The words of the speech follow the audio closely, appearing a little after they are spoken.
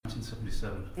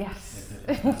47. Yes.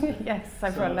 Yeah, Yes,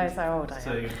 everyone knows how old I am.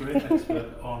 So you're a great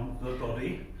expert on the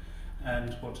body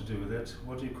and what to do with it.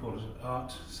 What do you call it?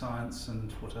 Art, science,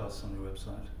 and what else on your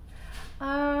website?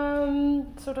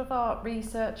 Sort of art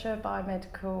researcher,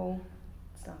 biomedical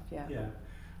stuff, yeah. Yeah,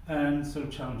 and sort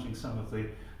of challenging some of the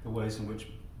ways in which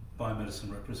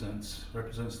biomedicine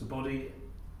represents the body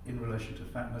in relation to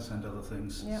fatness and other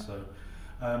things. Yeah. So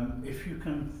if you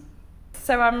can...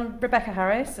 So I'm Rebecca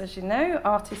Harris, as you know,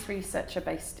 artist researcher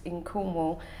based in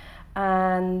Cornwall,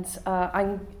 and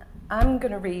I'm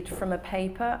going to read from a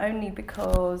paper only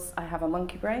because I have a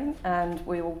monkey brain and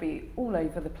we will be all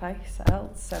over the place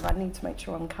else, so I need to make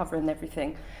sure I'm covering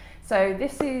everything. So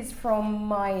this is from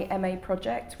my MA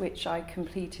project, which I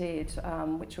completed,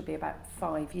 which will be about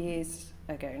 5 years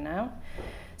ago now.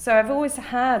 So I've always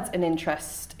had an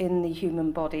interest in the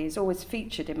human body, it's always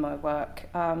featured in my work.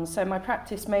 So my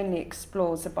practice mainly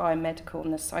explores the biomedical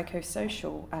and the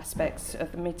psychosocial aspects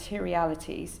of the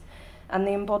materialities and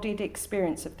the embodied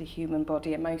experience of the human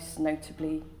body, and most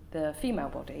notably the female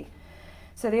body.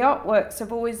 So the artworks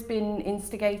have always been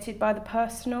instigated by the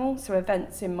personal, so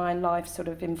events in my life sort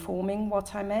of informing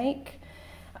what I make.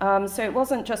 So it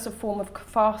wasn't just a form of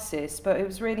catharsis, but it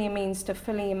was really a means to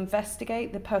fully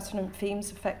investigate the pertinent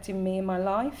themes affecting me in my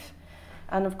life,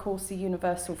 and of course the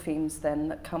universal themes then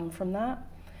that come from that.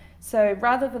 So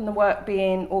rather than the work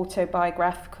being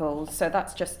autobiographical, so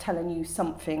that's just telling you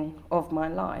something of my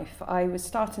life, I was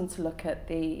starting to look at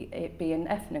it being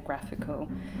ethnographical.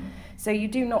 So you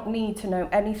do not need to know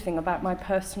anything about my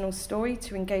personal story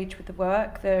to engage with the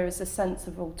work. There is a sense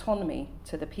of autonomy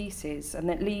to the pieces,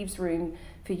 and it leaves room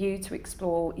for you to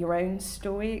explore your own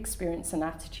story, experience and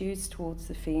attitudes towards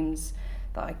the themes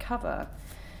that I cover.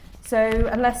 So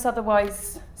unless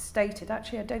otherwise stated,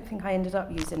 actually I don't think I ended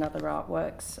up using other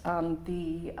artworks.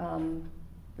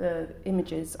 The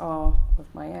images are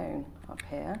of my own up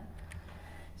here.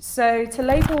 So to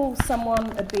label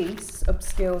someone obese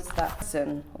obscures that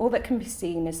person. All that can be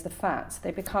seen is the fat. They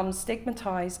become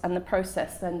stigmatized and the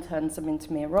process then turns them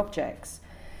into mere objects.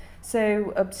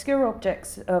 So Obscure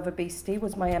Objects of Obesity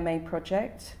was my MA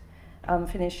project,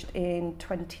 finished in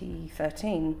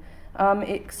 2013. It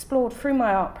explored through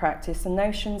my art practice the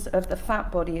notions of the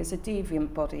fat body as a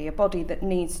deviant body, a body that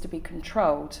needs to be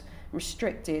controlled,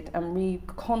 restricted and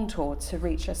recontoured to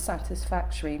reach a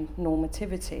satisfactory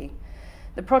normativity.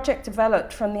 The project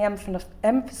developed from the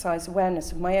emphasised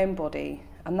awareness of my own body,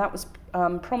 and that was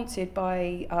prompted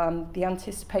by the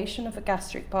anticipation of a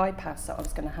gastric bypass that I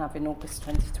was going to have in August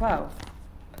 2012.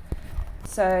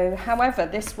 So, however,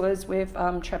 this was with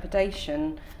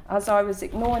trepidation, as I was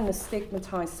ignoring the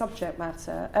stigmatised subject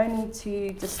matter, only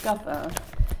to discover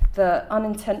that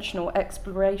unintentional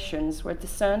explorations were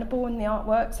discernible in the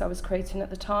artworks I was creating at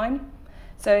the time.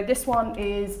 So this one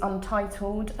is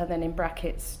untitled, and then in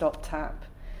brackets, Stop Tap.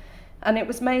 And it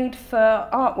was made for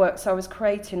artworks I was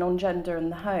creating on gender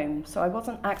and the home. So I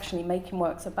wasn't actually making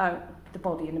works about the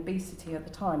body and obesity at the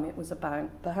time, it was about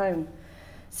the home.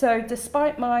 So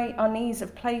despite my unease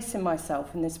of placing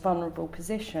myself in this vulnerable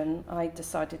position, I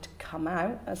decided to come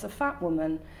out as a fat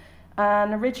woman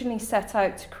and originally set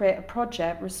out to create a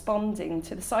project responding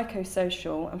to the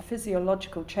psychosocial and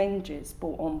physiological changes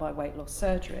brought on by weight loss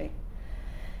surgery.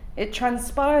 It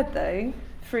transpired, though,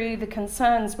 through the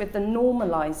concerns with the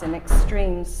normalising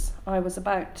extremes I was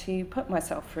about to put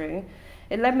myself through,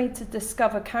 it led me to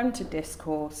discover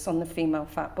counter-discourse on the female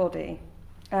fat body.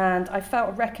 And I felt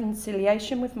a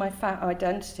reconciliation with my fat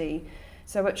identity,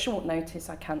 so at short notice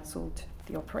I cancelled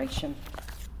the operation.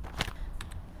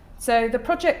 So the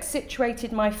project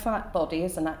situated my fat body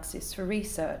as an axis for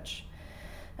research.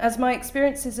 As my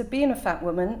experiences of being a fat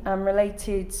woman and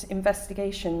related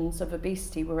investigations of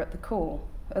obesity were at the core,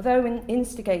 although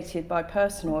instigated by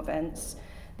personal events,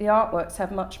 the artworks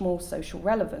have much more social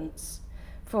relevance.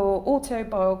 For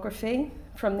autobiography,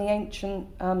 from the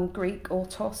ancient Greek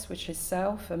autos, which is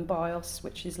self, and bios,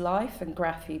 which is life, and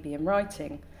graphe being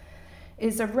writing,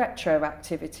 is a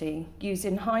retroactivity used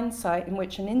in hindsight in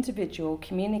which an individual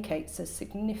communicates a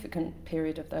significant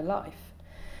period of their life.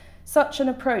 Such an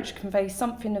approach conveys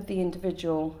something of the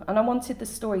individual, and I wanted the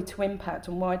story to impact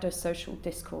on wider social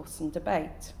discourse and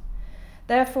debate.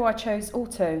 Therefore, I chose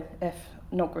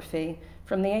autoethnography,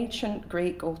 from the ancient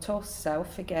Greek autos,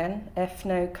 self again,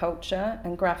 ethno, culture,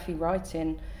 and graphe,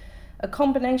 writing, a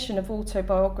combination of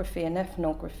autobiography and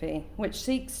ethnography, which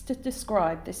seeks to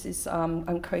describe, this is,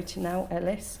 I'm quoting now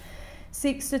Ellis,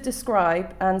 seeks to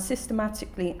describe and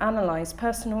systematically analyse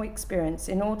personal experience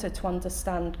in order to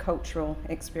understand cultural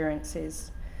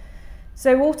experiences.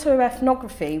 So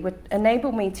autoethnography would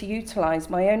enable me to utilise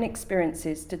my own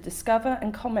experiences to discover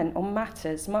and comment on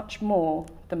matters much more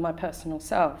than my personal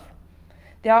self.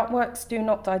 The artworks do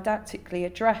not didactically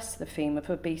address the theme of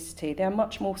obesity. They are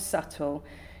much more subtle,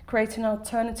 creating an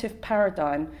alternative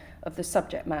paradigm of the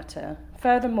subject matter.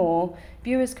 Furthermore,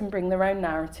 viewers can bring their own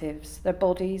narratives, their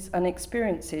bodies and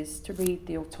experiences to read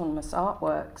the autonomous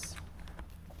artworks.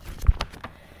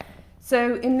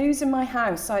 So in Losing My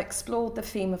House, I explored the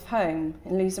theme of home.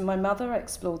 In Losing My Mother, I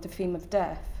explored the theme of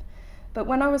death. But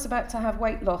when I was about to have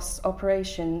weight loss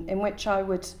operation in which I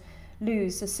would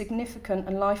lose a significant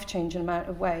and life-changing amount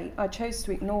of weight, I chose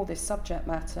to ignore this subject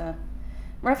matter.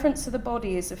 Reference to the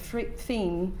body is a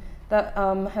theme that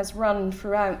has run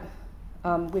throughout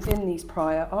within these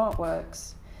prior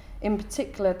artworks. In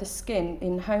particular, the skin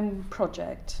in Home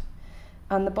Project,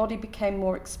 and the body became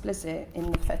more explicit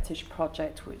in the Fetish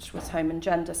Project, which was Home and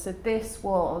Gender. So this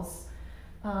was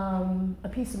a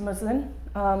piece of muslin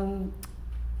hung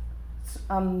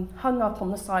up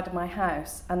on the side of my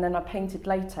house, and then I painted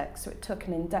latex, so it took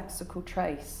an indexical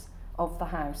trace of the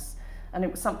house. And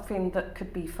it was something that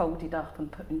could be folded up and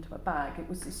put into a bag. It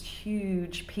was this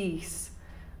huge piece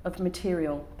of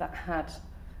material that had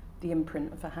the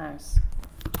imprint of a house.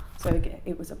 So again,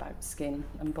 it was about skin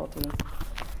and body.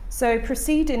 So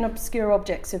preceding obscure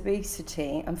objects of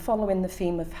obesity and following the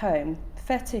theme of home,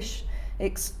 Fetish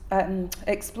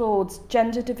explored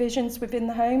gender divisions within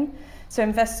the home, so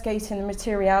investigating the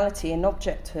materiality and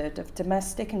objecthood of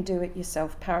domestic and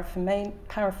do-it-yourself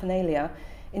paraphernalia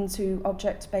into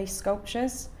object-based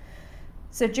sculptures.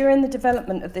 So during the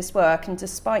development of this work, and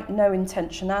despite no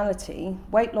intentionality,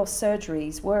 weight loss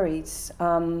surgery's worries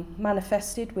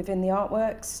manifested within the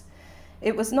artworks.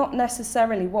 It was not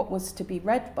necessarily what was to be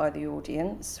read by the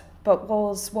audience, but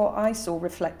was what I saw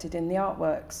reflected in the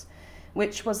artworks,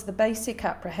 which was the basic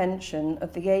apprehension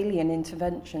of the alien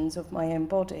interventions of my own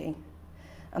body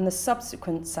and the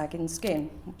subsequent sagging skin,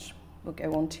 which we'll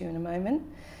go on to in a moment.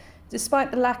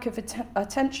 Despite the lack of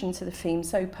attention to the theme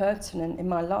so pertinent in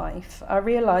my life, I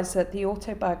realised that the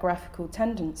autobiographical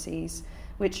tendencies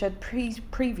which had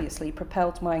previously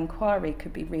propelled my inquiry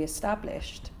could be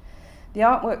re-established. The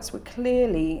artworks were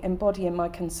clearly embodying my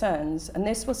concerns, and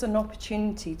this was an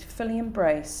opportunity to fully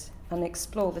embrace and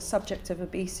explore the subject of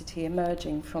obesity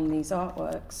emerging from these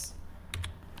artworks.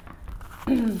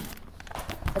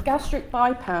 A gastric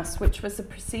bypass, which was a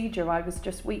procedure I was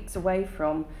just weeks away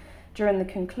from during the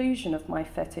conclusion of my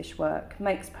fetish work,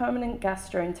 makes permanent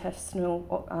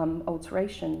gastrointestinal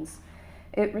alterations.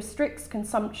 It restricts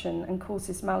consumption and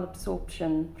causes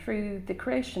malabsorption through the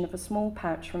creation of a small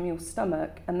pouch from your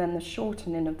stomach and then the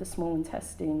shortening of the small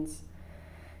intestines.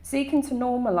 Seeking to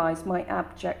normalise my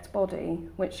abject body,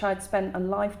 which I'd spent a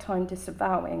lifetime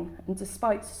disavowing, and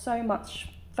despite so much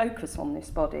focus on this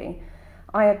body,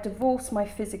 I had divorced my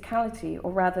physicality,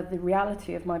 or rather the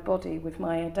reality of my body, with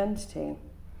my identity,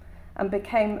 and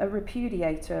became a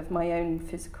repudiator of my own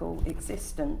physical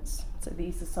existence. So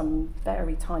these are some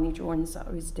very tiny drawings that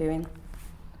I was doing.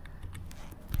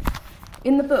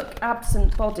 In the book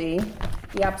Absent Body,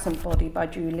 The Absent Body by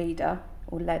Drew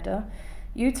Leder,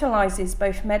 utilises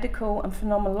both medical and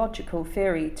phenomenological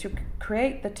theory to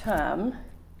create the term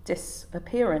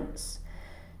disappearance.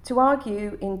 To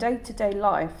argue in day-to-day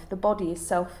life, the body is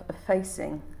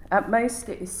self-effacing. At most,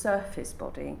 it is surface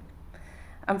body.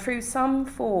 And through some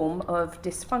form of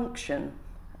dysfunction,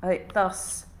 it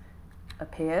thus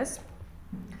appears.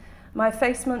 My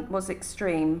effacement was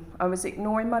extreme. I was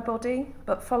ignoring my body,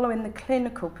 but following the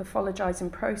clinical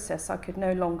pathologizing process, I could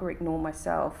no longer ignore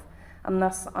myself, and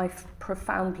thus I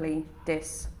profoundly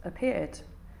disappeared.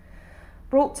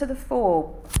 Brought to the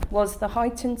fore was the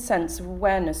heightened sense of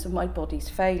awareness of my body's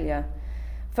failure.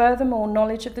 Furthermore,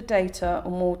 knowledge of the data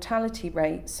on mortality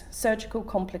rates, surgical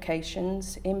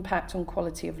complications, impact on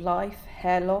quality of life,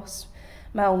 hair loss,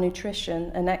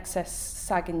 malnutrition, and excess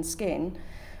sagging skin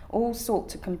all sought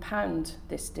to compound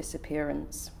this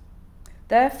disappearance.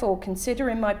 Therefore,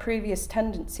 considering my previous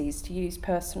tendencies to use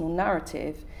personal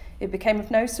narrative, it became of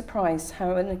no surprise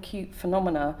how an acute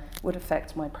phenomena would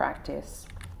affect my practice.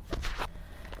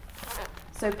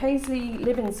 So Paisley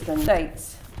Livingston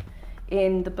states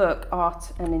in the book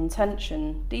Art and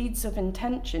Intention, deeds of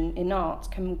intention in art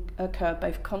can occur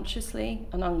both consciously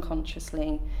and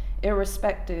unconsciously,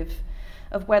 irrespective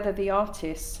of whether the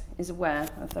artist is aware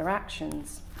of their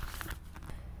actions.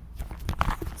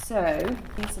 So,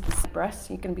 these are the breasts,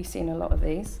 you're going to be seeing a lot of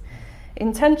these.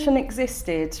 Intention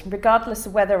existed regardless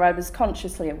of whether I was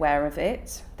consciously aware of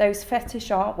it. Those fetish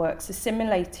artworks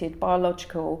assimilated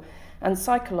biological and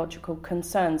psychological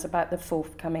concerns about the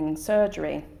forthcoming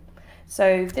surgery.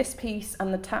 So this piece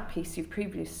and the tap piece you've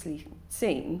previously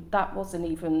seen, that wasn't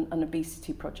even an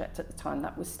obesity project at the time,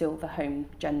 that was still the Home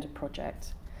Gender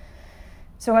Project.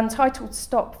 So Untitled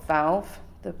Stop Valve,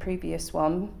 the previous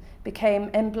one, became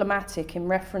emblematic in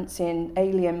referencing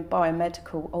alien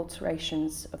biomedical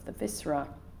alterations of the viscera.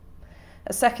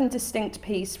 A second distinct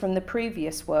piece from the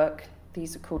previous work,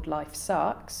 these are called Life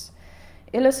Sucks,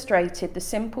 illustrated the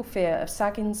simple fear of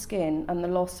sagging skin and the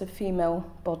loss of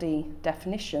female body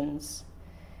definitions.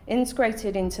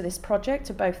 Integrated into this project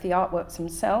are both the artworks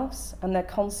themselves and their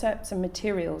concepts and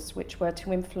materials which were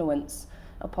to influence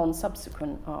upon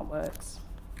subsequent artworks.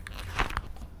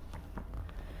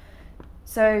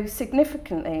 So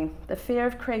significantly, the fear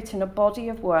of creating a body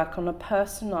of work on a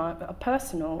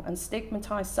personal and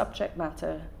stigmatised subject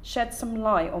matter shed some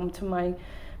light onto my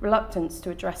reluctance to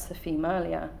address the theme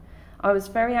earlier. I was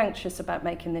very anxious about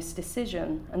making this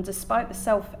decision, and despite the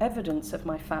self-evidence of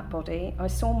my fat body, I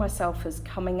saw myself as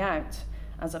coming out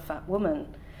as a fat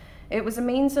woman. It was a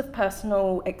means of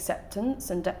personal acceptance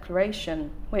and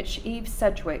declaration, which Eve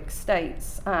Sedgwick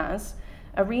states as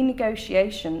a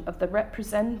renegotiation of the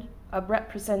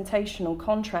representational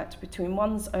contract between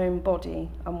one's own body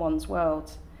and one's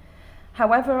world.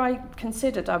 However, I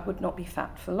considered I would not be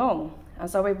fat for long,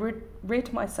 as I would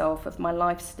rid myself of my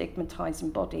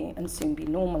life-stigmatising body and soon be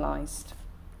normalised.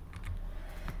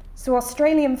 So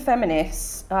Australian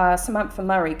feminist Samantha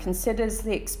Murray considers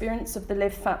the experience of the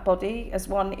live fat body as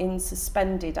one in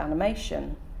suspended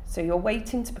animation. So you're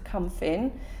waiting to become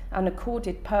thin and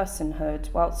accorded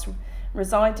personhood whilst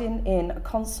residing in a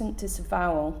constant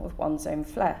disavowal of one's own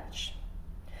flesh.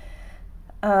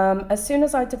 As soon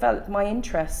as I developed my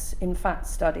interests in fat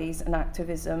studies and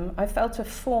activism, I felt a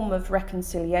form of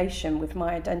reconciliation with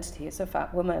my identity as a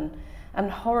fat woman and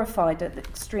horrified at the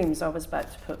extremes I was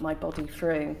about to put my body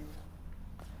through.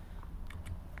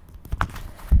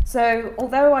 So,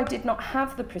 although I did not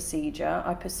have the procedure,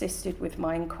 I persisted with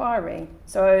my inquiry.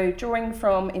 So, drawing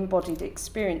from embodied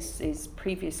experiences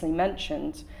previously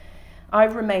mentioned, I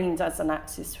remained as an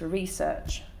axis for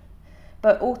research.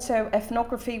 But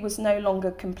autoethnography was no longer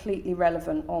completely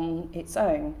relevant on its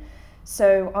own,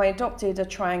 so I adopted a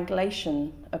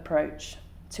triangulation approach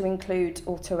to include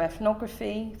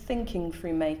autoethnography, thinking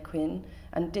through making,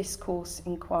 and discourse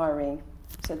inquiry.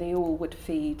 So they all would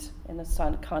feed in a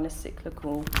kind of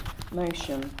cyclical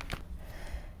motion.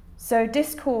 So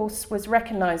discourse was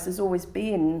recognised as always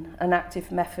being an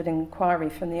active method of inquiry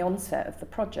from the onset of the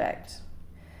project.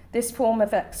 This form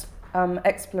of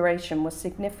exploration was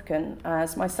significant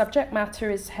as my subject matter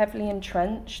is heavily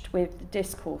entrenched with the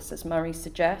discourse, as Murray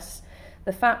suggests.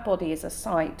 The fat body is a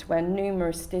site where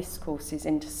numerous discourses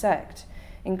intersect,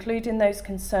 including those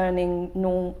concerning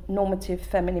normative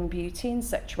feminine beauty and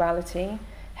sexuality,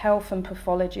 health and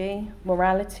pathology,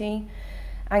 morality,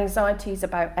 anxieties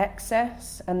about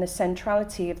excess, and the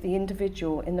centrality of the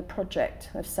individual in the project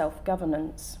of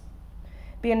self-governance.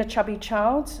 Being a chubby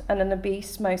child and an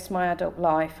obese most of my adult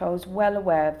life, I was well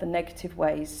aware of the negative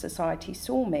ways society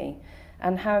saw me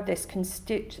and how this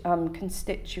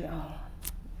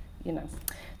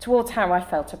towards how I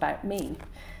felt about me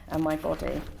and my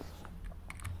body.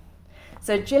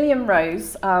 So Gillian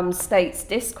Rose states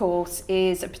discourse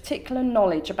is a particular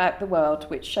knowledge about the world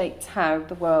which shapes how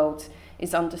the world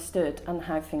is understood and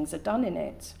how things are done in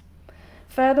it.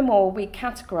 Furthermore, we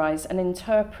categorise and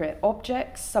interpret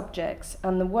objects, subjects,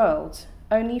 and the world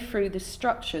only through the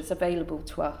structures available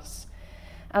to us,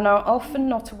 and are often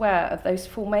not aware of those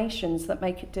formations that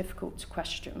make it difficult to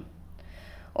question.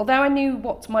 Although I knew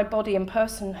what my body and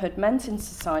personhood meant in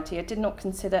society, I did not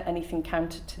consider anything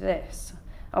counter to this.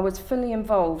 I was fully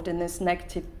involved in this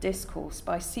negative discourse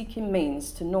by seeking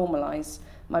means to normalise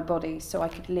my body so I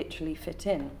could literally fit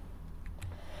in.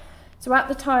 So at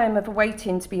the time of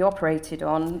waiting to be operated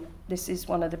on, this is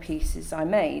one of the pieces I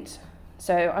made.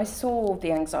 So I saw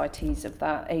the anxieties of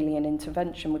that alien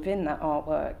intervention within that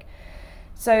artwork.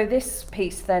 So this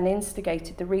piece then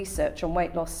instigated the research on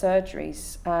weight loss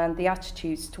surgeries and the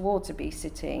attitudes towards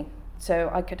obesity. So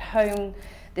I could hone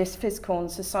this physical and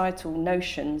societal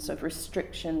notions of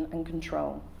restriction and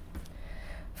control.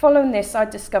 Following this, I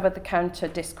discovered the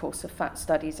counter-discourse of fat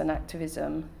studies and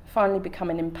activism, finally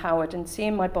becoming empowered and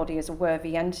seeing my body as a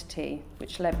worthy entity,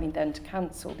 which led me then to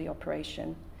cancel the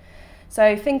operation.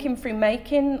 So thinking through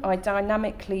making, I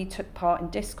dynamically took part in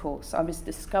discourse. I was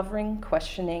discovering,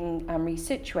 questioning, and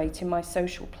resituating my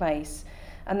social place,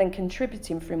 and then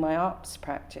contributing through my arts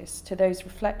practice to those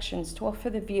reflections to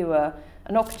offer the viewer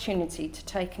an opportunity to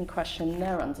take and question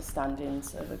their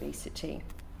understandings of obesity.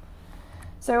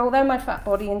 So although my fat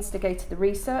body instigated the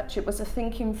research, it was a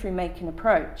thinking through making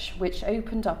approach, which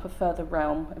opened up a further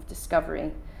realm of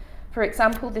discovery. For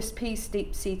example, this piece,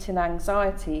 Deep-Seated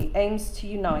Anxiety, aims to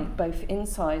unite both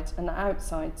inside and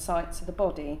outside sites of the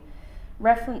body,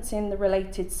 referencing the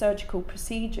related surgical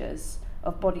procedures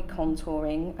of body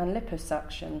contouring and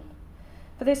liposuction.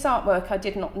 For this artwork, I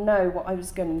did not know what I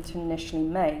was going to initially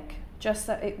make, just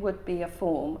that it would be a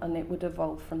form and it would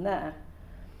evolve from there.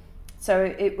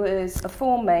 So it was a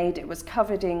form made, it was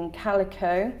covered in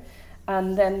calico,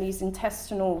 and then these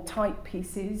intestinal type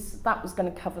pieces, that was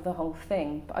going to cover the whole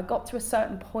thing. But I got to a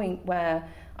certain point where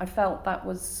I felt that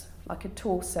was like a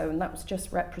torso, and that was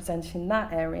just representing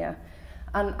that area.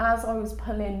 And as I was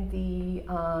pulling the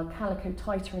calico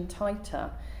tighter and tighter,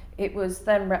 it was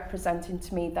then representing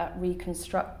to me that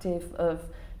reconstructive of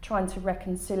trying to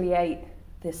reconciliate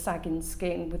the sagging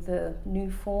skin with the new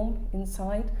form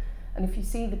inside. And if you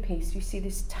see the piece, you see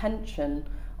this tension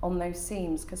on those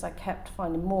seams, because I kept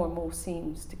finding more and more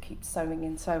seams to keep sewing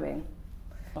and sewing.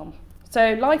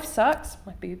 So Life Sucks,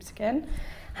 my boobs again,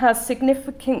 has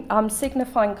significant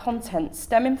signifying content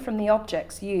stemming from the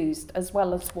objects used as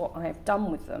well as what I have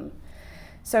done with them.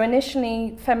 So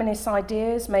initially, feminist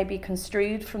ideas may be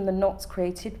construed from the knots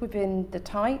created within the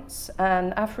tights,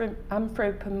 and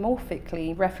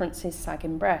anthropomorphically references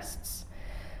sagging breasts.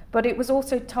 But it was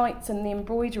also tights and the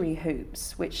embroidery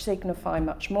hoops, which signify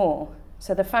much more.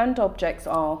 So the found objects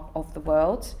are of the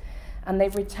world, and they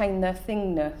retain their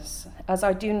thingness, as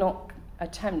I do not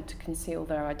attempt to conceal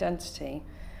their identity.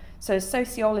 So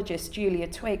sociologist Julia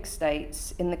Twigg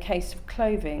states, in the case of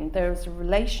clothing, there is a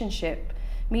relationship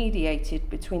mediated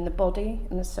between the body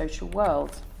and the social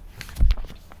world.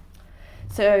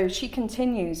 So she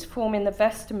continues, forming the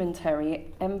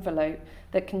vestimentary envelope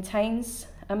that contains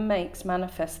and makes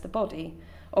manifest the body,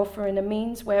 offering a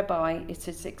means whereby it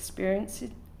is experienced,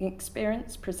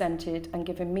 presented and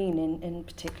given meaning in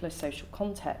particular social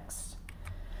contexts.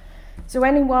 So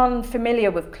anyone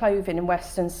familiar with clothing in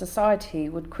Western society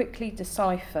would quickly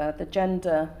decipher the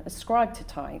gender ascribed to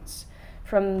tights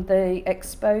from the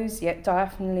exposed yet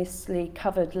diaphanously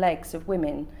covered legs of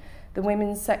women. The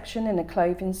women's section in a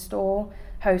clothing store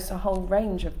hosts a whole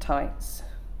range of tights.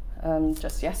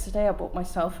 Just yesterday I bought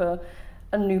myself a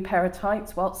new pair of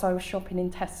tights whilst I was shopping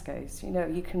in Tesco's. You know,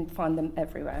 you can find them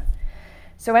everywhere.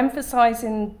 So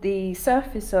emphasising the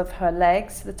surface of her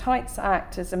legs, the tights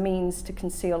act as a means to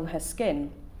conceal her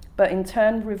skin, but in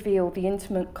turn reveal the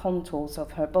intimate contours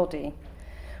of her body,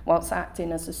 whilst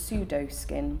acting as a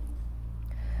pseudo-skin.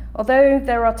 Although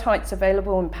there are tights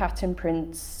available in pattern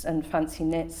prints and fancy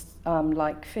knits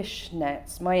like fish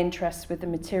nets, my interest with the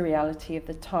materiality of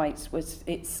the tights was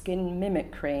its skin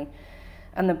mimicry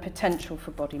and the potential for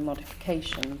body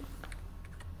modification.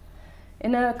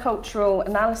 In a cultural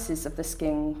analysis of the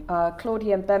skin,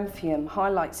 Claudia Bentham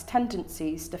highlights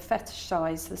tendencies to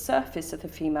fetishize the surface of the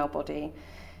female body,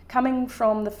 coming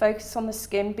from the focus on the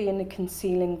skin being a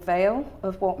concealing veil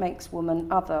of what makes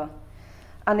woman other.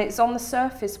 And it's on the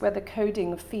surface where the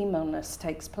coding of femaleness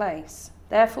takes place.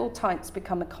 Therefore, tights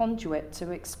become a conduit to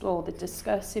explore the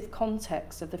discursive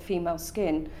context of the female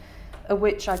skin, of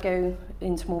which I go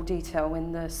into more detail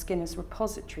in the Skin as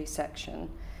Repository section.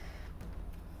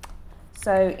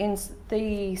 So in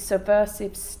the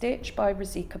Subversive Stitch by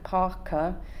Rosika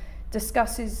Parker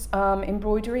discusses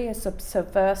embroidery as a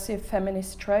subversive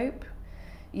feminist trope,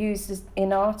 used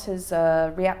in art as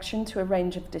a reaction to a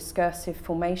range of discursive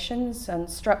formations and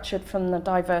structured from the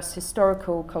diverse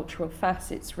historical cultural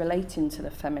facets relating to the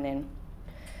feminine.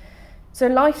 So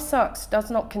Life Sucks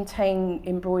does not contain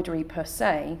embroidery per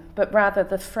se, but rather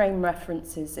the frame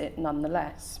references it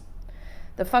nonetheless.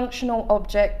 The functional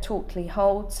object tautly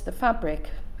holds the fabric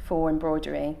for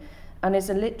embroidery and is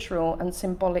a literal and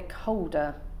symbolic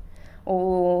holder,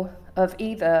 or of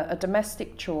either a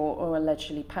domestic chore or a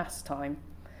leisurely pastime.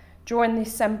 Drawing the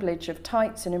assemblage of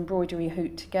tights and embroidery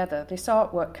hoop together, this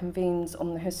artwork convenes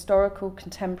on the historical,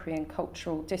 contemporary and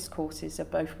cultural discourses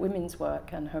of both women's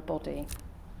work and her body.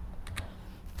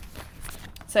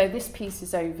 So this piece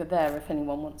is over there if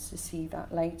anyone wants to see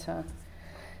that later.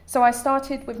 So I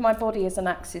started with my body as an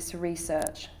axis of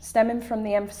research, stemming from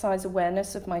the emphasised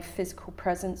awareness of my physical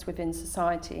presence within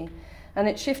society, and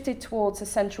it shifted towards a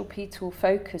centripetal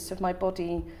focus of my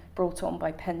body brought on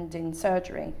by pending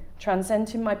surgery.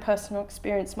 Transcending my personal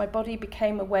experience, my body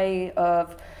became a way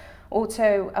of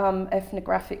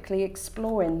ethnographic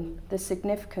exploring the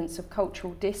significance of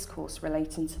cultural discourse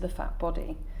relating to the fat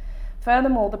body.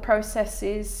 Furthermore, the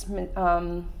processes,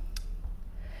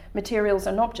 materials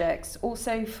and objects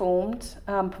also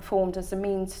performed as a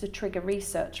means to trigger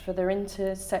research for their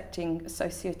intersecting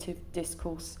associative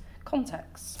discourse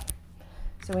contexts.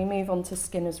 So we move on to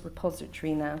Skin as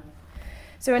Repository now.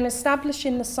 So in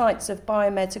establishing the sites of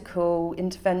biomedical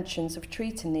interventions of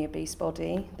treating the obese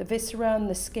body, the viscera and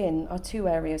the skin are two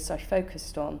areas I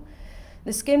focused on.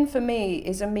 The skin for me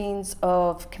is a means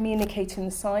of communicating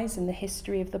the size and the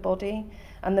history of the body,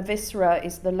 and the viscera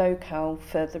is the locale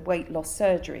for the weight loss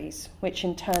surgeries, which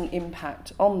in turn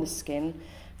impact on the skin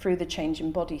through the change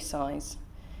in body size.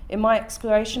 In my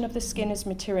exploration of the skin as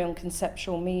material and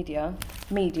conceptual medium,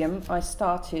 I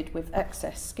started with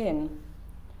excess skin.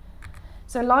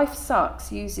 So Life Sucks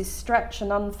uses stretch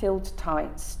and unfilled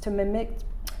tights to mimetically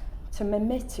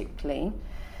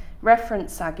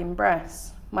reference sagging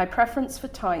breasts. My preference for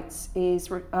tights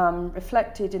is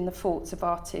reflected in the thoughts of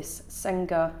artist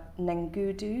Senga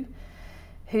Nengudu,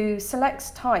 who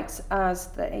selects tights as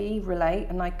they relate,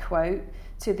 and I quote,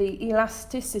 to the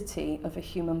elasticity of a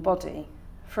human body.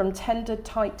 From tender,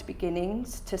 tight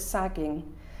beginnings to sagging,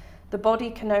 the body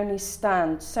can only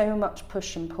stand so much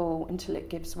push and pull until it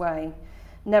gives way,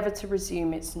 never to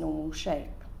resume its normal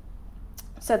shape.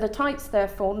 So the tights,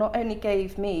 therefore, not only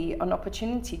gave me an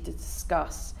opportunity to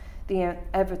discuss the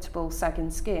inevitable sagging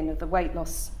skin of the weight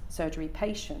loss surgery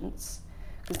patients,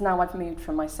 because now I've moved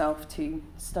from myself to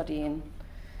studying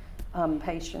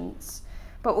patients,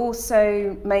 but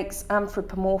also makes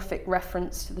anthropomorphic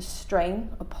reference to the strain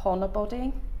upon a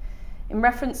body. In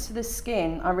reference to the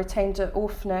skin, I retained an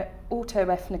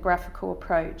autoethnographical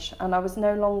approach, and I was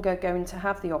no longer going to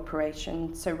have the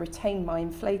operation, so retain my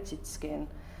inflated skin.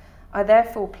 I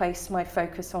therefore placed my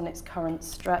focus on its current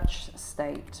stretch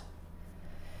state.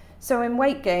 So in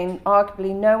weight gain,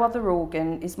 arguably no other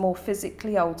organ is more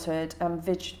physically altered and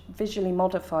visually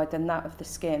modified than that of the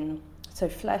skin. So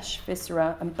flesh,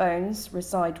 viscera and bones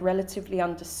reside relatively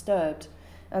undisturbed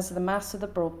as the mass of the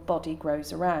body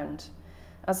grows around.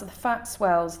 As the fat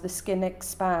swells, the skin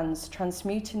expands,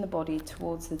 transmuting the body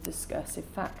towards the discursive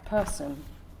fat person.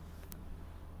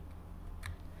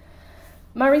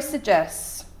 Murray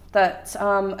suggests that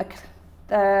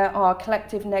there are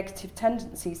collective negative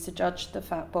tendencies to judge the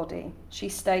fat body. She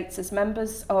states, as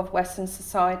members of Western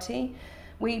society,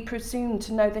 we presume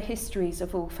to know the histories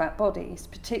of all fat bodies,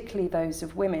 particularly those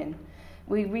of women.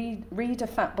 We read a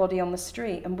fat body on the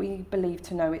street and we believe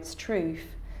to know its truth.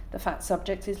 The fat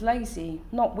subject is lazy,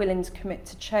 not willing to commit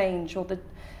to change or the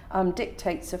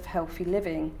dictates of healthy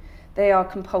living. They are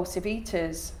compulsive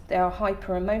eaters. They are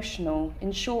hyper-emotional.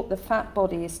 In short, the fat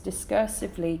body is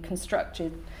discursively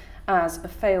constructed as a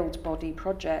failed body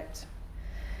project.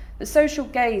 The social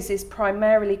gaze is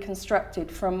primarily constructed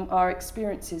from our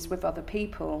experiences with other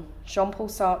people. Jean-Paul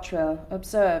Sartre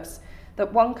observes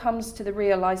that one comes to the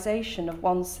realization of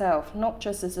oneself not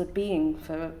just as a being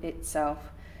for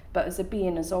itself, but as a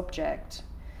being as object,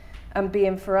 and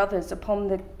being for others upon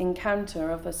the encounter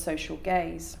of a social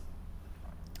gaze.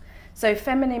 So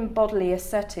feminine bodily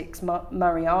aesthetics,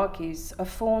 Murray argues, are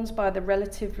formed by the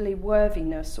relatively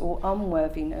worthiness or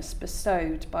unworthiness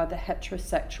bestowed by the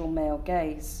heterosexual male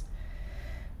gaze.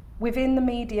 Within the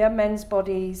media, men's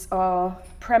bodies are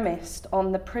premised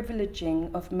on the privileging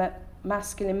of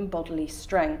masculine bodily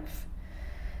strength,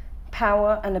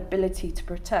 power and ability to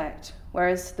protect,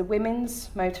 whereas the women's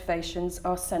motivations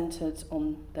are centred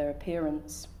on their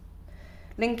appearance.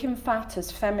 Linking fat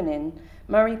as feminine,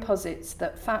 Murray posits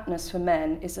that fatness for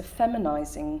men is a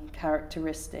feminising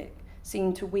characteristic,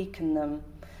 seen to weaken them,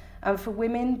 and for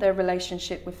women, their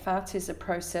relationship with fat is a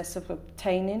process of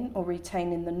obtaining or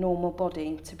retaining the normal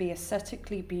body to be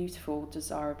aesthetically beautiful,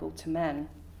 desirable to men.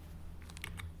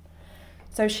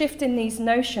 So shifting these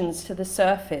notions to the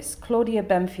surface, Claudia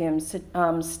Bentham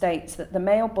states that the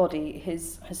male body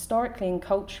is historically and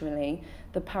culturally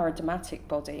the paradigmatic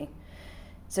body.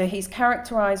 So he's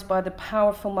characterised by the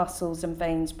powerful muscles and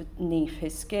veins beneath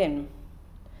his skin.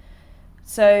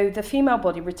 So the female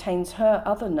body retains her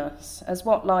otherness, as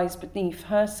what lies beneath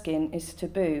her skin is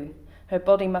taboo. Her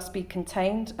body must be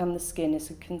contained and the skin is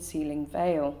a concealing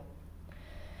veil.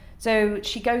 So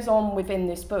she goes on within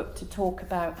this book to talk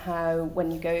about how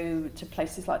when you go to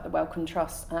places like the Wellcome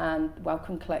Trust and the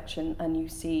Wellcome Collection and you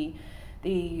see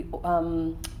the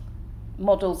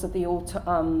models of the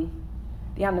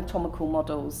anatomical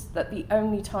models, that the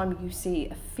only time you see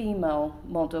a female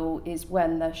model is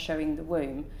when they're showing the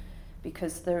womb,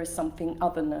 because there is something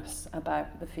otherness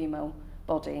about the female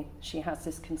body. She has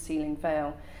this concealing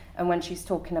veil. And when she's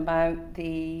talking about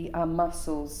the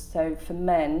muscles, so for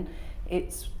men,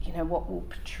 it's, you know, what will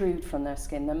protrude from their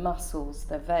skin, their muscles,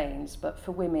 their veins, but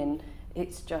for women,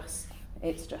 it's just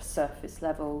surface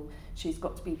level. She's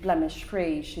got to be blemish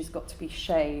free, she's got to be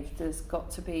shaved, there's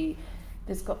got to be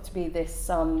this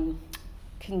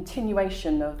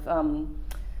continuation of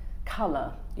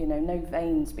colour, you know, no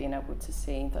veins being able to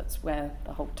see. That's where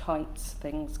the whole tights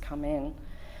things come in.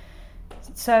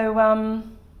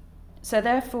 So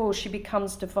therefore she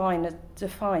becomes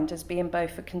defined as being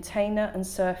both a container and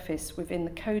surface within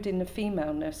the coding of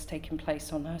femaleness taking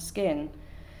place on her skin.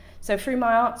 So through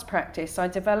my arts practice, I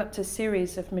developed a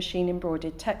series of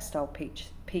machine-embroidered textile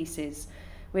pieces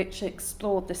which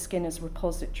explored the skin as a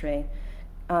repository,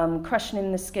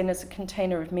 questioning the skin as a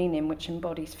container of meaning which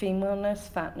embodies femaleness,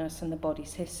 fatness, and the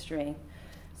body's history.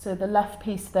 So the left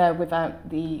piece there without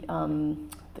the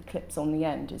clips on the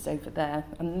end is over there,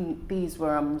 and these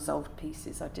were unresolved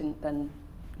pieces. I didn't then,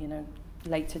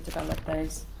 later develop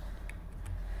those.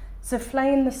 So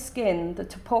flaying the skin, the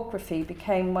topography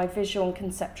became my visual and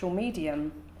conceptual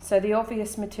medium. So the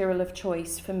obvious material of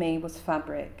choice for me was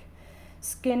fabric.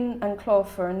 Skin and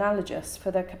cloth are analogous for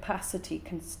their capacity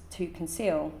to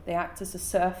conceal. They act as a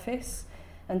surface,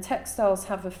 and textiles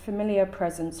have a familiar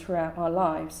presence throughout our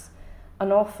lives,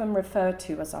 and often referred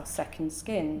to as our second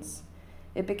skins.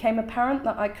 It became apparent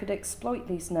that I could exploit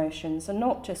these notions and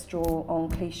not just draw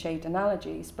on cliched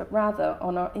analogies, but rather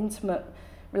on our intimate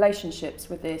relationships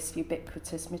with this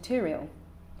ubiquitous material.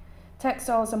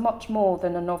 Textiles are much more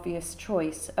than an obvious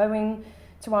choice, owing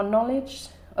to our knowledge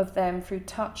of them through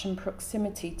touch and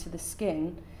proximity to the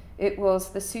skin. It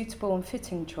was the suitable and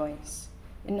fitting choice.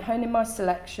 In honing my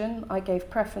selection, I gave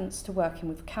preference to working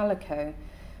with calico,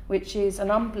 which is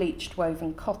an unbleached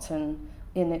woven cotton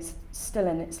still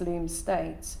in its loom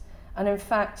state. And in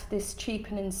fact, this cheap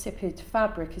and insipid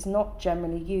fabric is not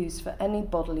generally used for any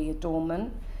bodily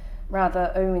adornment,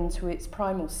 rather owing to its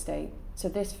primal state. So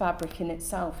this fabric in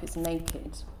itself is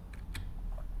naked.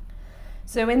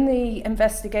 So in the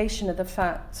investigation of the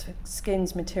fat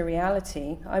skin's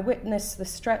materiality, I witnessed the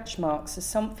stretch marks as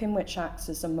something which acts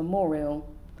as a memorial.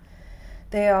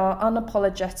 They are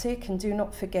unapologetic and do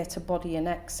not forget a body in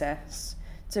excess,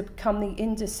 to become the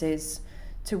indices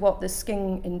to what the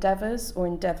skin endeavours or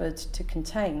endeavoured to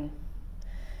contain.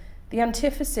 The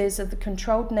antithesis of the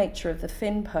controlled nature of the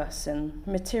thin person,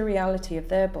 materiality of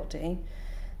their body,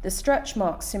 the stretch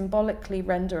marks symbolically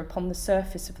render upon the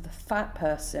surface of the fat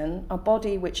person a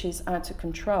body which is out of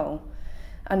control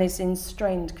and is in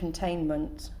strained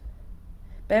containment.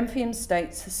 Bentham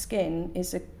states the skin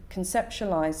is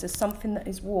conceptualized as something that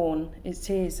is worn, it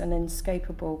is an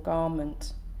inescapable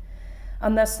garment.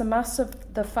 And thus the mass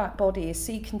of the fat body is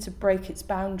seeking to break its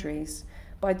boundaries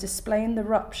by displaying the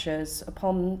ruptures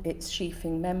upon its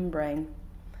sheathing membrane.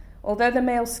 Although the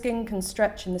male skin can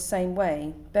stretch in the same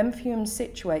way, Bentham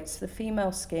situates the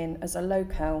female skin as a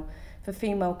locale for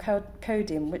female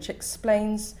coding, which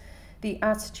explains the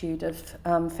attitude of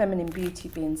feminine beauty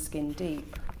being skin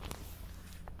deep.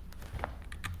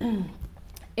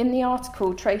 In the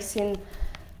article tracing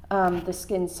the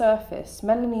skin surface,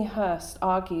 Melanie Hurst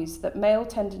argues that male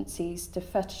tendencies to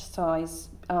fetishize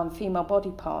female body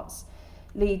parts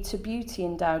lead to beauty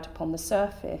endowed upon the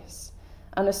surface,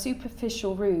 and a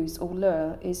superficial ruse or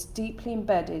lure is deeply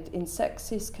embedded in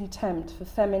sexist contempt for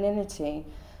femininity,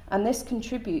 and this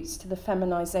contributes to the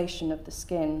feminization of the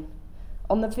skin.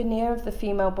 On the veneer of the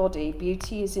female body,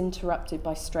 beauty is interrupted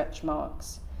by stretch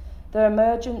marks. Their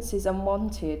emergence is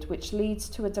unwanted, which leads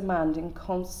to a demand in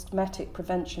cosmetic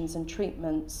preventions and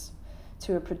treatments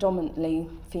to a predominantly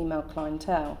female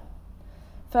clientele.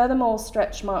 Furthermore,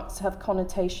 stretch marks have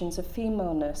connotations of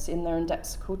femaleness in their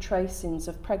indexical tracings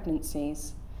of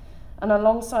pregnancies, and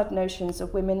alongside notions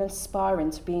of women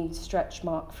aspiring to be stretch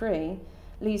mark free,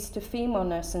 leads to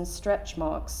femaleness and stretch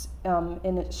marks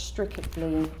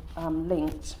inextricably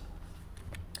linked.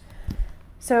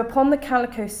 So upon the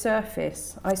calico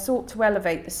surface, I sought to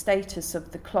elevate the status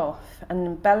of the cloth and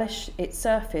embellish its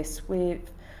surface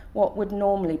with what would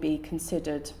normally be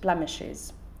considered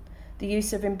blemishes. The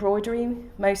use of embroidery,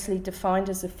 mostly defined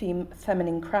as a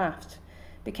feminine craft,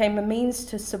 became a means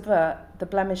to subvert the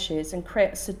blemishes and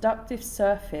create a seductive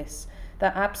surface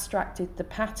that abstracted the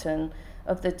pattern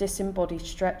of the disembodied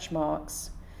stretch marks.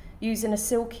 Using a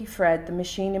silky thread, the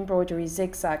machine embroidery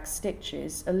zigzag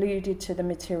stitches alluded to the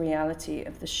materiality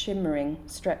of the shimmering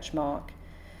stretch mark.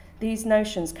 These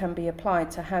notions can be applied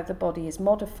to how the body is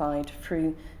modified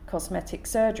through cosmetic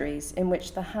surgeries, in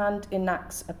which the hand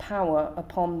enacts a power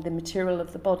upon the material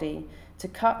of the body to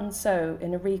cut and sew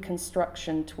in a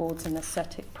reconstruction towards an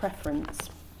aesthetic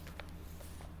preference.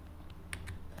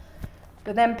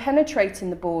 But then,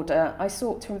 penetrating the border, I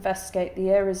sought to investigate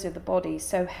the areas of the body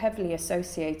so heavily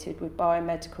associated with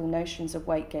biomedical notions of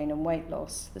weight gain and weight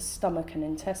loss, the stomach and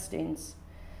intestines.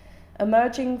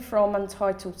 Emerging from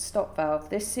Untitled Stop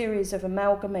Valve, this series of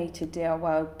amalgamated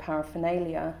DIY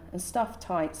paraphernalia and stuffed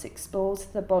tights explores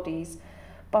the body's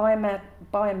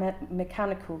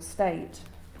biomechanical state.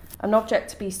 an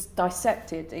object to be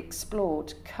dissected,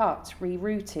 explored, cut,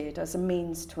 rerouted as a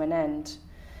means to an end,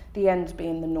 the end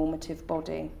being the normative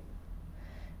body.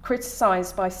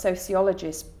 Criticised by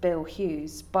sociologist Bill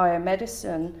Hughes,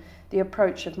 biomedicine, the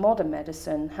approach of modern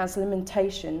medicine, has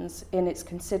limitations in its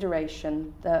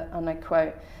consideration that, and I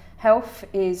quote, health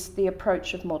is the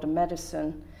approach of modern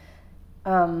medicine,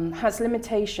 has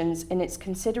limitations in its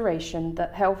consideration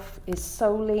that health is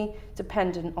solely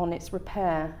dependent on its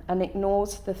repair and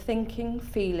ignores the thinking,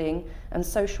 feeling, and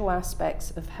social aspects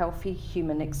of healthy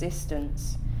human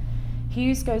existence.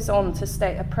 Hughes goes on to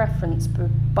state a preference for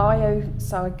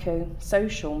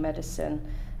biopsychosocial medicine,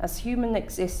 as human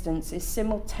existence is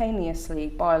simultaneously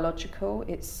biological,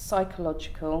 it's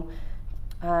psychological,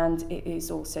 and it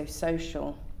is also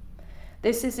social.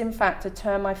 This is in fact a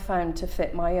term I found to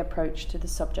fit my approach to the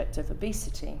subject of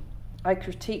obesity. I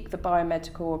critique the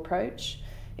biomedical approach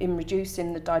in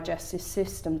reducing the digestive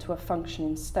system to a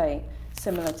functioning state,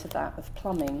 similar to that of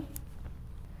plumbing.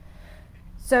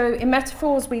 So in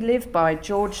Metaphors We Live By,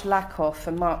 George Lakoff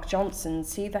and Mark Johnson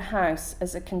see the house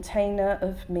as a container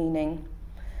of meaning.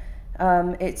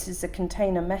 It is a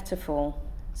container metaphor.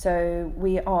 So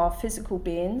we are physical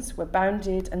beings, we're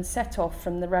bounded and set off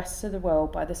from the rest of the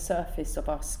world by the surface of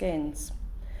our skins.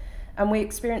 And we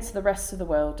experience the rest of the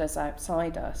world as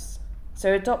outside us.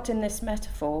 So adopting this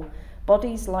metaphor,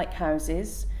 bodies like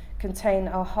houses contain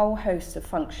a whole host of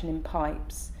functioning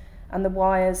pipes, and the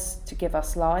wires to give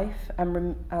us life,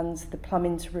 and the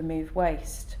plumbing to remove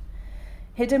waste.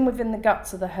 Hidden within the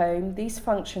guts of the home, these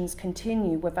functions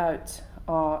continue without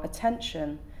our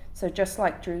attention. So just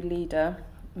like Drew Leader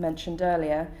mentioned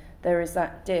earlier, there is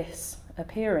that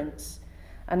disappearance,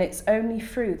 and it's only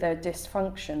through their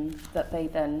dysfunction that they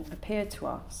then appear to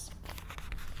us.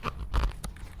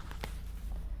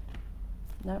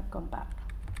 No, gone back.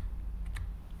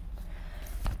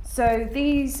 So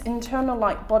these internal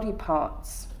like body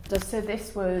parts, so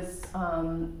this was, I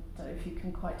don't know if you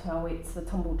can quite tell, it's the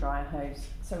tumble dryer hose.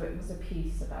 So it was a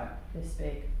piece about this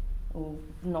big, all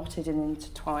knotted and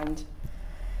intertwined.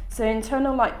 So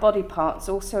internal like body parts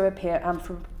also appear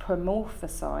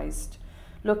anthropomorphized,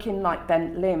 looking like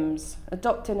bent limbs,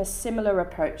 adopting a similar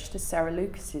approach to Sarah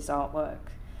Lucas's artwork.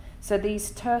 So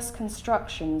these terse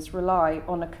constructions rely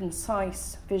on a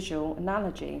concise visual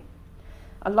analogy.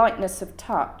 A lightness of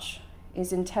touch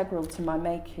is integral to my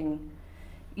making,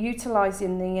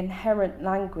 utilising the inherent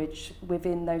language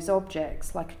within those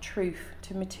objects like a truth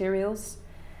to materials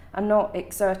and not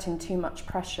exerting too much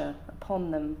pressure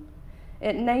upon them.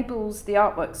 It enables the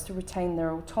artworks to retain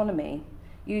their autonomy,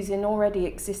 using already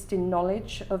existing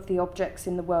knowledge of the objects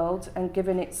in the world and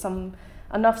giving it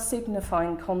enough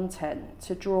signifying content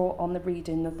to draw on the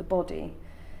reading of the body,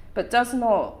 but does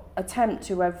not attempt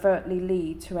to overtly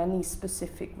lead to any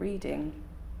specific reading.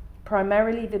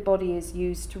 Primarily, the body is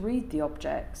used to read the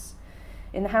objects,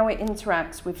 in how it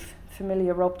interacts with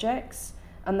familiar objects,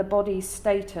 and the body's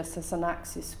status as an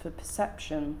axis for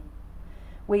perception.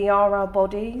 We are our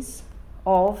bodies,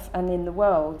 of and in the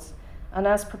world, and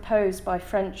as proposed by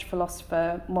French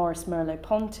philosopher Maurice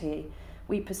Merleau-Ponty,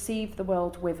 we perceive the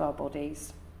world with our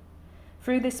bodies.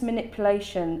 Through this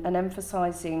manipulation and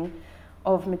emphasising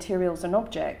of materials and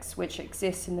objects which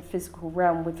exist in the physical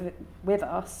realm with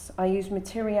us, I use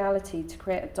materiality to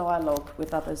create a dialogue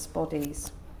with others'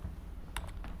 bodies.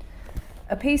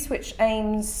 A piece which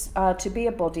aims to be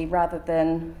a body rather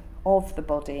than of the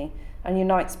body and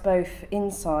unites both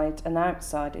inside and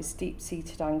outside is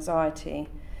deep-seated anxiety.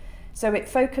 So it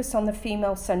focused on the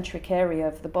female-centric area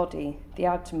of the body, the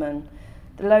abdomen,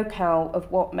 the locale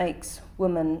of what makes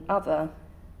woman other,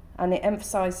 and it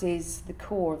emphasises the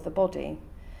core of the body.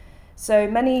 So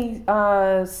many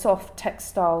soft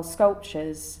textile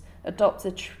sculptures adopt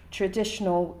the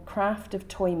traditional craft of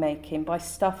toy making by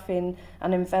stuffing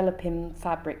and enveloping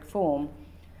fabric form,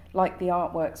 like the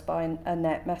artworks by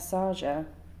Annette Massager.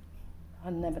 I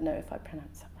never know if I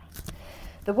pronounce that right.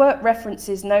 The work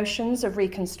references notions of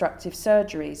reconstructive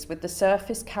surgeries with the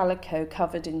surface calico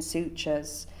covered in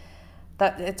sutures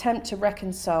that attempt to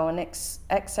reconcile an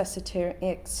excess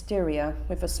exterior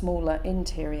with a smaller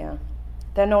interior.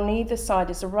 Then on either side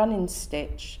is a running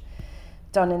stitch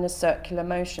done in a circular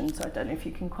motion. So I don't know if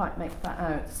you can quite make that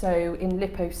out. So in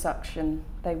liposuction,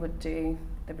 they would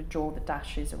draw the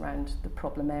dashes around the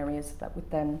problem areas that would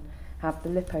then have the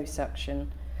liposuction.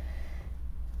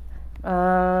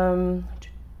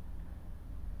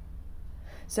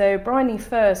 So Bryony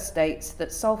first states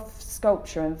that soft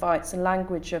sculpture invites a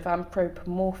language of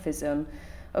anthropomorphism,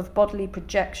 of bodily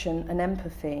projection and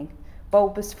empathy.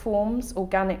 Bulbous forms,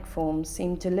 organic forms,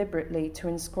 seem deliberately to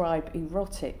inscribe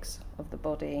erotics of the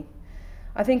body.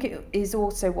 I think it is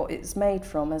also what it's made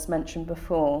from, as mentioned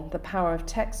before. The power of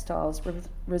textiles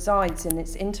resides in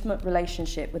its intimate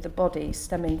relationship with the body,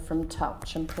 stemming from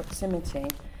touch and proximity.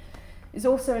 It's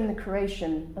also in the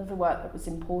creation of the work that was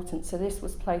important. So this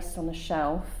was placed on a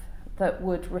shelf that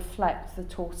would reflect the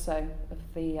torso of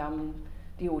the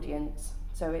audience.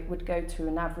 So it would go to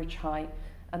an average height,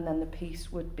 and then the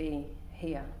piece would be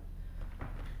here.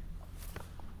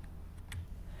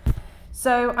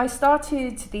 So I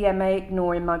started the MA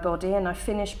ignoring my body, and I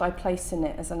finished by placing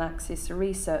it as an axis of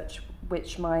research,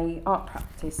 which my art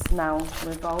practice now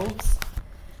revolves.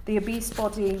 The obese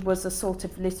body was a sort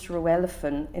of literal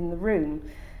elephant in the room,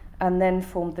 and then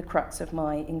formed the crux of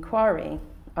my inquiry.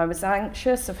 I was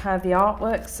anxious of how the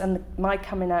artworks and my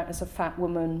coming out as a fat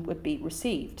woman would be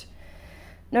received.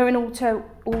 Knowing all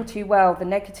too well the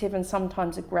negative and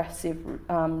sometimes aggressive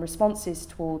responses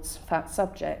towards fat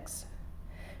subjects.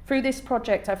 Through this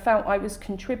project, I felt I was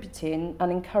contributing and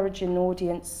encouraging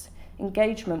audience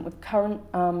engagement with current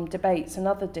debates and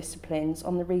other disciplines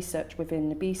on the research within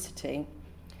obesity.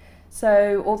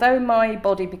 So, although my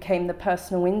body became the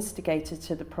personal instigator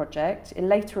to the project, it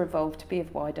later evolved to be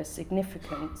of wider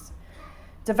significance.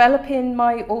 Developing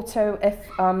my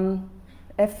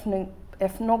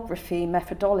ethnography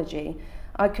methodology,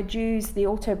 I could use the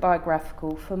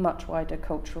autobiographical for much wider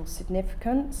cultural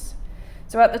significance.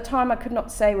 So at the time, I could not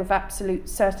say with absolute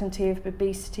certainty if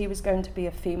obesity was going to be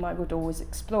a theme I would always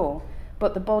explore,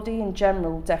 but the body in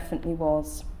general definitely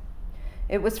was.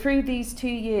 It was through these 2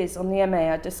 years on the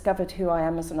MA I discovered who I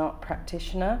am as an art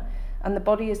practitioner, and the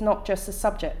body is not just a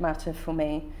subject matter for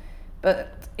me,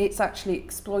 but it's actually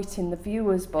exploiting the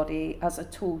viewer's body as a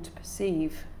tool to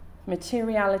perceive.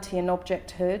 Materiality and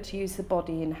objecthood use the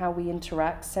body in how we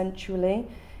interact sensually,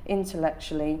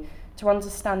 intellectually, to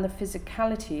understand the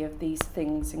physicality of these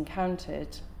things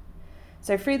encountered.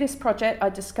 So through this project, I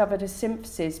discovered a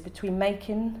synthesis between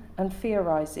making and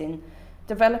theorising,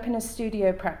 developing a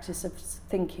studio practice of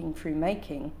thinking through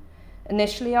making.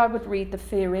 Initially, I would read the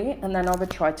theory and then I would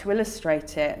try to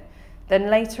illustrate it. Then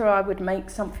later, I would make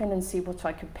something and see what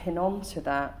I could pin on to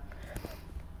that.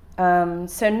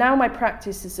 So now my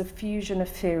practice is a fusion of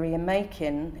theory and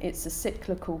making. It's a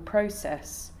cyclical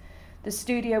process. The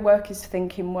studio work is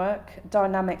thinking work, a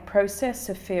dynamic process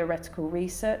of theoretical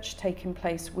research taking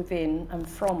place within and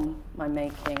from my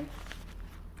making.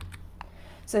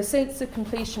 So since the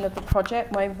completion of the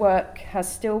project, my work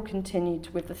has still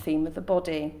continued with the theme of the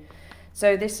body.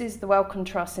 So this is the Wellcome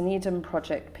Trust in Eden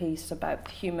project piece about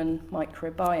the human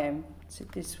microbiome. So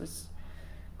this was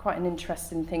quite an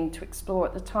interesting thing to explore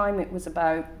at the time. It was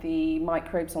about the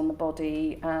microbes on the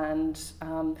body, and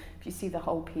if you see the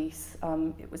whole piece,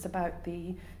 it was about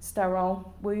the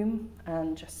sterile womb,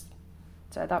 and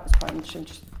so that was quite an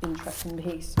interesting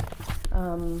piece.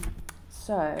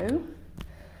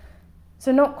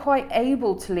 So not quite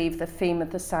able to leave the theme of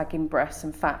the sagging breasts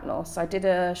and fat loss, I did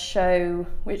a show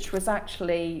which was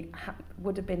actually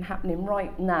would have been happening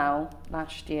right now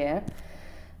last year,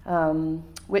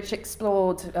 which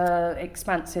explored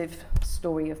expansive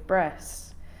story of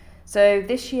breasts. So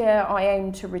this year I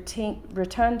aim to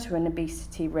return to an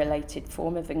obesity-related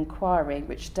form of inquiry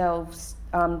which delves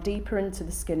deeper into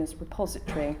the skin as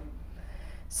repository.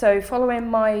 So following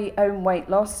my own weight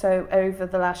loss, so over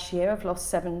the last year I've lost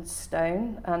 7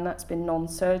 stone, and that's been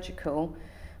non-surgical.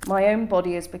 My own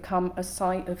body has become a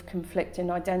site of conflicting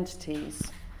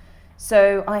identities.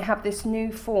 So I have this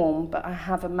new form, but I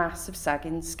have a mass of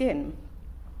sagging skin.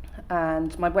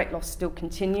 And my weight loss still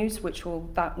continues,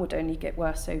 that would only get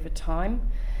worse over time.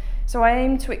 So I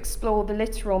aim to explore the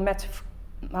literal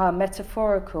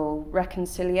metaphorical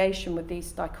reconciliation with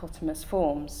these dichotomous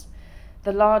forms.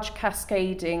 The large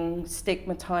cascading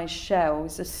stigmatized shell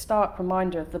is a stark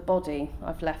reminder of the body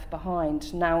I've left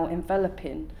behind, now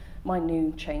enveloping my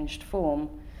new changed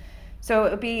form. So it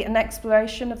will be an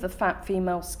exploration of the fat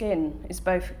female skin. It's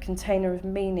both a container of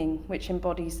meaning, which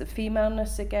embodies the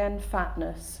femaleness again,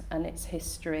 fatness, and its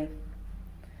history.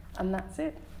 And that's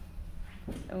it.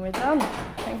 And we're done.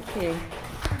 Thank you.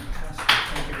 Fantastic.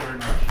 Thank you very much.